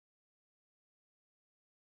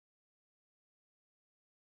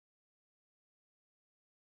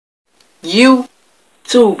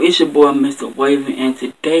YouTube, it's your boy Mr. Waving, and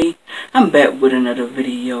today I'm back with another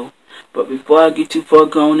video. But before I get too far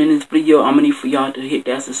going in this video, I'm gonna need for y'all to hit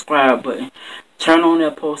that subscribe button, turn on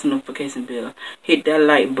that post notification bell, hit that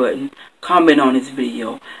like button, comment on this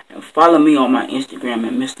video, and follow me on my Instagram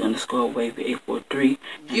at Mr_Waving843.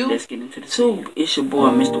 Let's get into the YouTube. It's your boy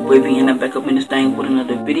Mr. Waving, and I'm back up in this thing with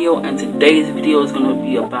another video. And today's video is gonna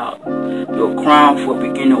be about your crown for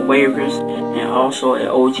beginner wavers and also an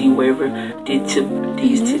OG waver.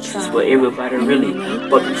 These tips is for everybody really.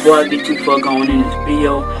 But before I get too far going in this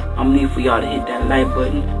video, I'm gonna need for y'all to hit that like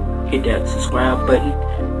button, hit that subscribe button,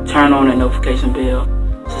 turn on the notification bell,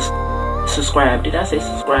 subscribe. Did I say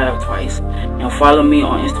subscribe twice? And follow me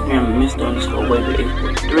on Instagram at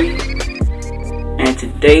Mr_Waving843. And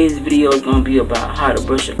today's video is gonna be about how to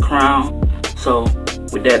brush your crown. So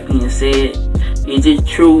with that being said, is it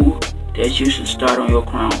true that you should start on your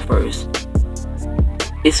crown first?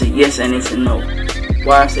 It's a yes and it's a no.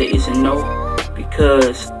 Why I say it's a no?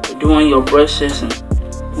 Because during your brush session,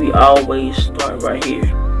 we always start right here.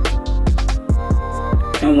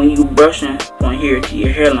 And when you brushing from here to your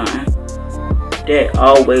hairline, that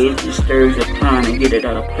always disturbs your crown and get it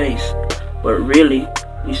out of place. But really,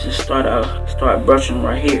 we should start brushing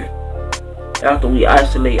right here. After we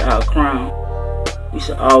isolate our crown, we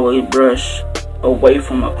should always brush away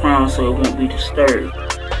from our crown so it won't be disturbed.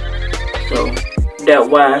 So that's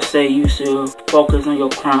why I say you should focus on your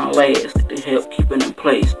crown last to help keep it in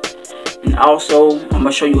place. And also, I'm going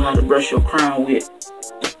to show you how to brush your crown with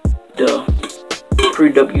the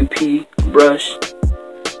 3WP brush.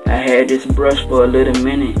 I had this brush for a little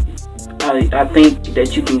minute. I think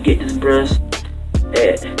that you can get this brush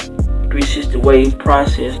at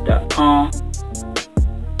 360WAVESprocess.com.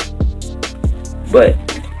 But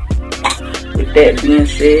with that being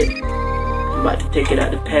said, I'm about to take it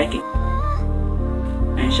out the packet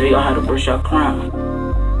and show y'all how to brush your crown.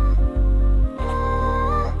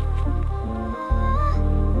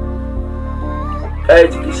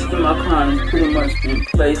 As you can see, my crown is pretty much in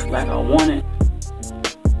place like I want it.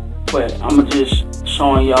 But I'm just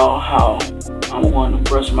showing y'all how I'm going to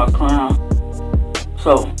brush my crown.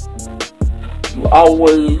 So you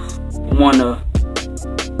always want to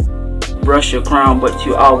brush your crown, but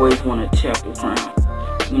you always want to tap your crown.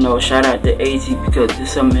 You know, shout out to AZ because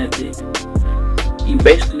this is a method. You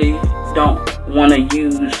basically don't want to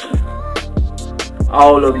use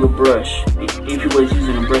all of your brush. If you was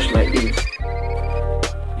using a brush like this,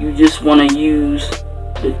 you just want to use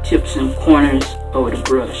the tips and corners of the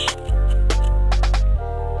brush.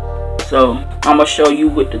 So I'm gonna show you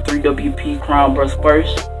with the 3WP crown brush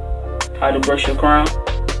first how to brush your crown.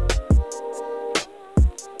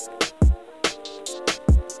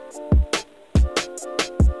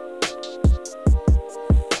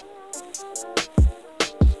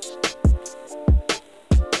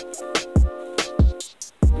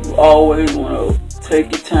 You always want to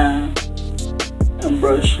take your time and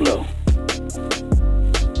brush slow.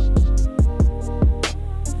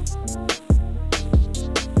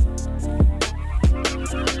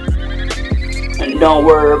 And don't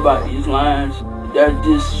worry about these lines. That's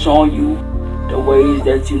just showing you the ways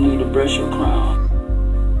that you need to brush your crown.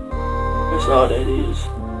 That's all that is.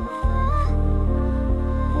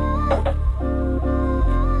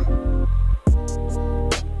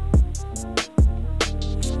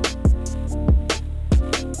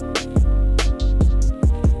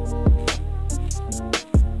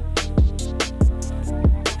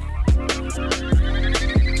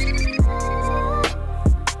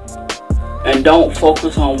 And don't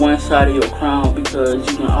focus on one side of your crown, because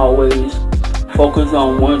you can always focus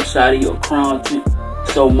on one side of your crown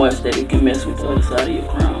so much that it can mess with the other side of your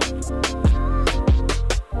crown.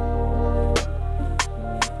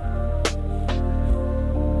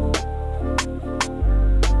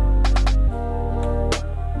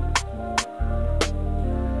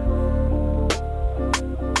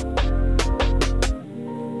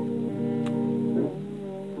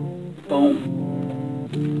 Boom.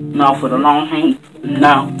 Now for the long hand.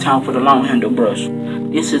 Now time for the long handle brush.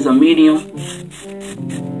 This is a medium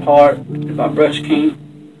hard by Brush King.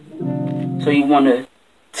 So you want to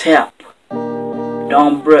tap,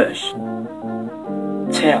 don't brush.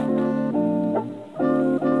 Tap.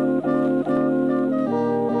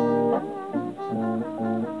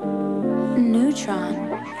 Neutron,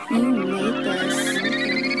 you made this.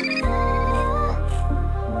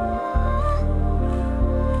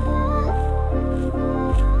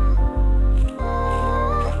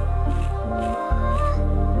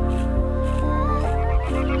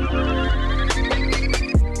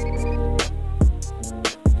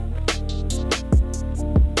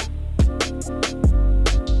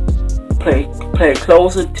 pay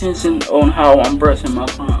close attention on how I'm brushing my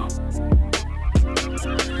crown.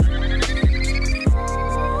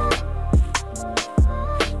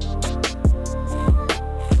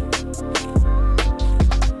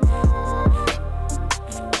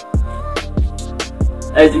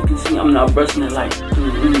 As you can see, I'm not brushing it like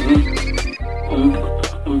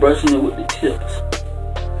I'm brushing it with the tips.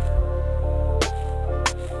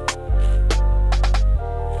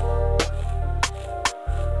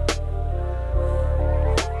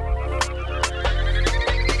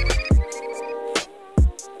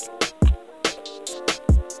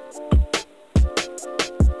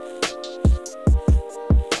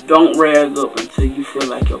 Don't rag up until you feel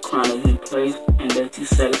like your crown is in place and that you're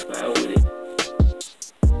satisfied with it.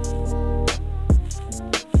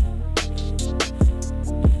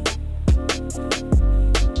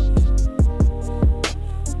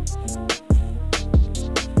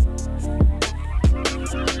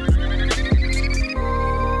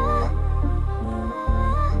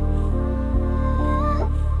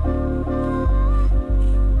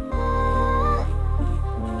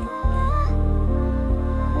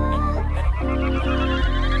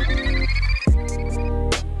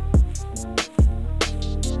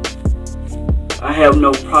 I have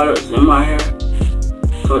no products in my hair,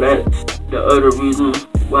 so that's the other reason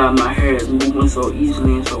why my hair is moving so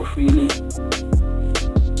easily and so freely.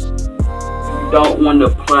 You don't want to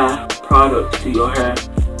apply products to your hair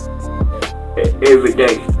every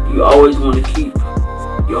day. You always want to keep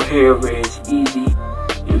your hair where it's easy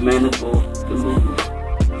and manageable to move.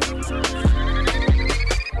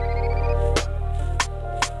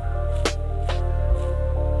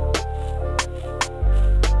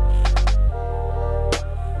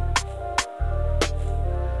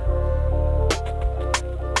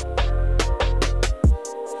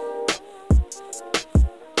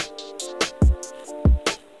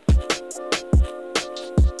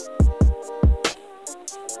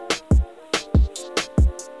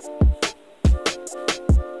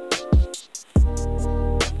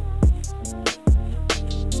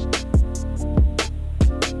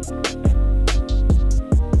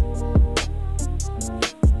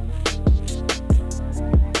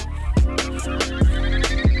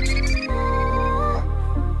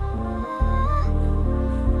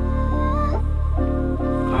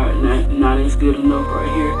 Now that's good enough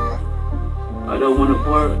right here. I don't want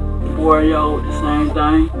to bore y'all with the same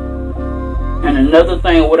thing. And another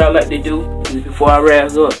thing, what I like to do is before I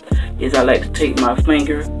razz up, is I like to take my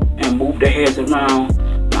finger and move the hairs around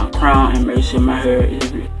my crown and make sure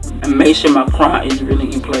my crown is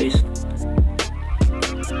really in place.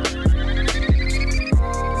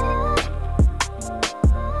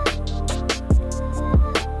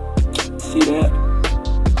 See that?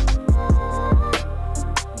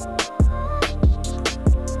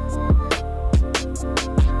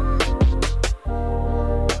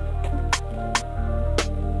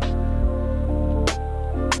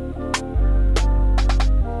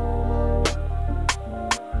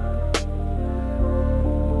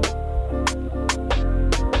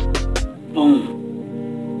 Boom.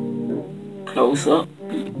 Close up.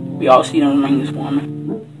 We all see them rings forming.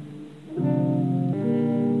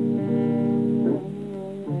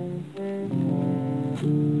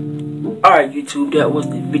 Alright YouTube, that was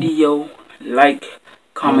the video. Like,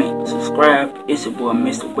 comment, subscribe. It's your boy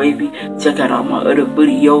Mr. Wavy. Check out all my other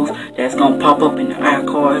videos that's gonna pop up in the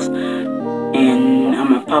iCards. And I'm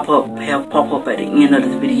gonna pop up at the end of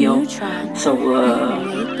this video. So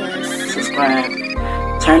subscribe.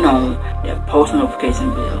 Turn on that post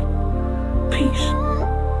notification bell. Peace.